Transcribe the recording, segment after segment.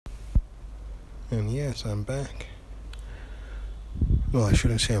And yes, I'm back. Well, I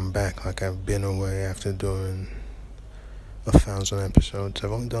shouldn't say I'm back like I've been away after doing 1,000 episodes.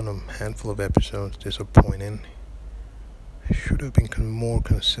 I've only done a handful of episodes, disappointing. I should have been more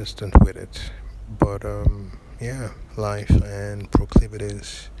consistent with it. But, life and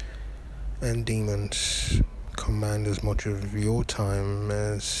proclivities and demons command as much of your time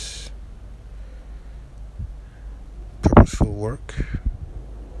as purposeful work,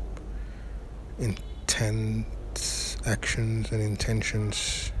 intense actions and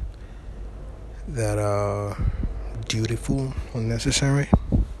intentions that are dutiful or necessary.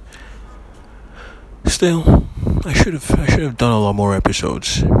 Still, I should have done a lot more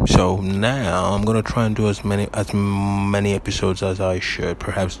episodes. So now I'm gonna try and do as many episodes as I should.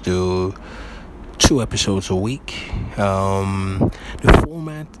 Perhaps do 2 episodes a week. The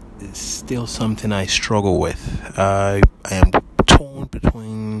format is still something I struggle with. I am torn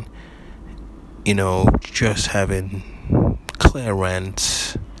between, just having clear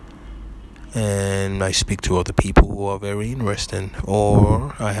rants and I speak to other people who are very interesting,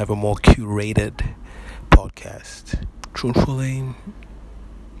 or I have a more curated podcast. Truthfully,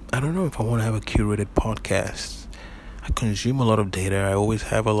 I don't know if I want to have a curated podcast. I consume a lot of data. I always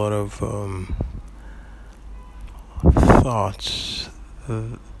have a lot of thoughts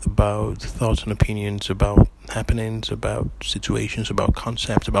and opinions about happenings, about situations, about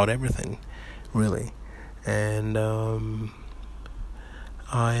concepts, about everything, really. And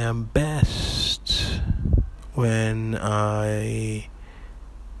I am best when I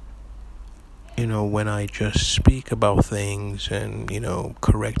just speak about things and,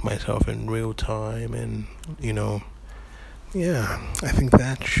 correct myself in real time and, I think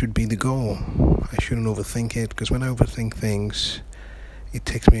that should be the goal. I shouldn't overthink it, because when I overthink things, it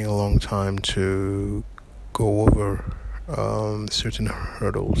takes me a long time to go over certain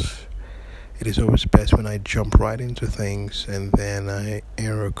hurdles. It is always best when I jump right into things and then I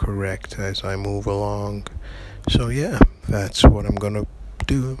error correct as I move along. So that's what I'm gonna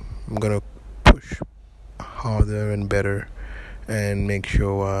do. I'm gonna push harder and better and make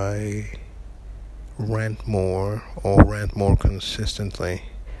sure I rant more consistently,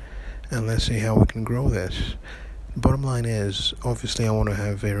 and let's see how we can grow this. Bottom line is, obviously I want to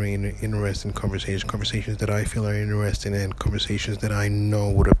have very interesting conversations that I feel are interesting, and conversations that I know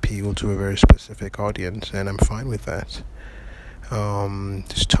would appeal to a very specific audience, and I'm fine with that.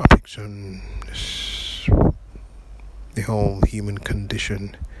 This topics on the whole human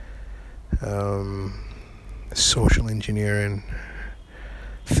condition, social engineering,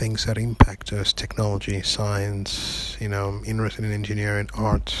 things that impact us, technology, science, I'm interested in engineering,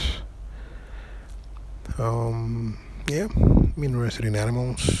 art. I'm interested in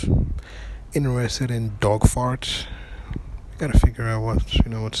animals, interested in dog farts. Gotta figure out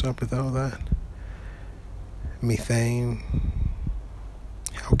what's up with all that. Methane.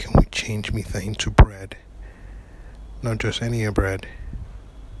 How can we change methane to bread? Not just any bread.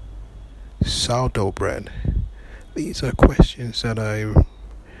 Sourdough bread. These are questions that I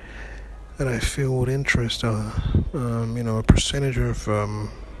feel would interest a percentage of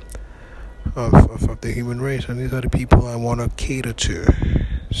the human race, and these are the people I want to cater to.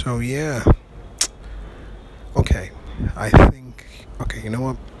 So okay, I think, you know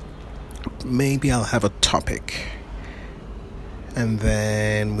what, maybe I'll have a topic and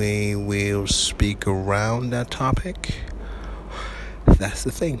then we will speak around that topic. That's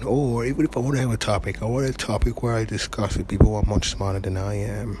the thing. Or even if I want to have a topic, I want a topic where I discuss with people who are much smarter than I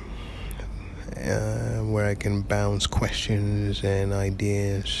am, where I can bounce questions and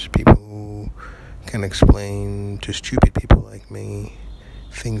ideas, people who can explain to stupid people like me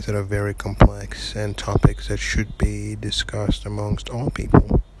things that are very complex and topics that should be discussed amongst all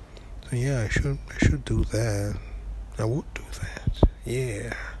people. So I should do that. I would do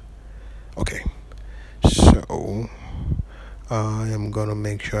that. Okay, so I am gonna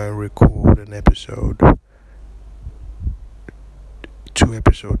make sure I record an episode, 2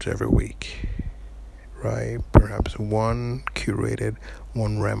 episodes every week, right? Perhaps one curated,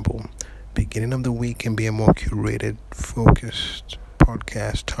 one ramble. Beginning of the week can be a more curated, focused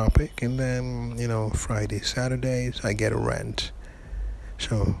podcast topic, and then Fridays, Saturdays I get a rant.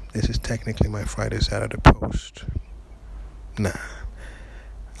 So this is technically my Friday, Saturday post. Nah,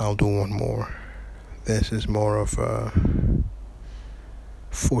 I'll do one more. This is more of a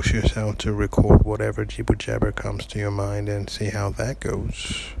force yourself to record whatever jibber jabber comes to your mind and see how that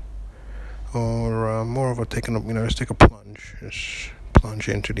goes. Or more of a let's take a plunge. Just plunge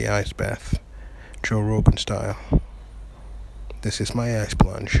into the ice bath, Joe Rogan style. This is my ice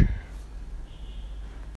plunge.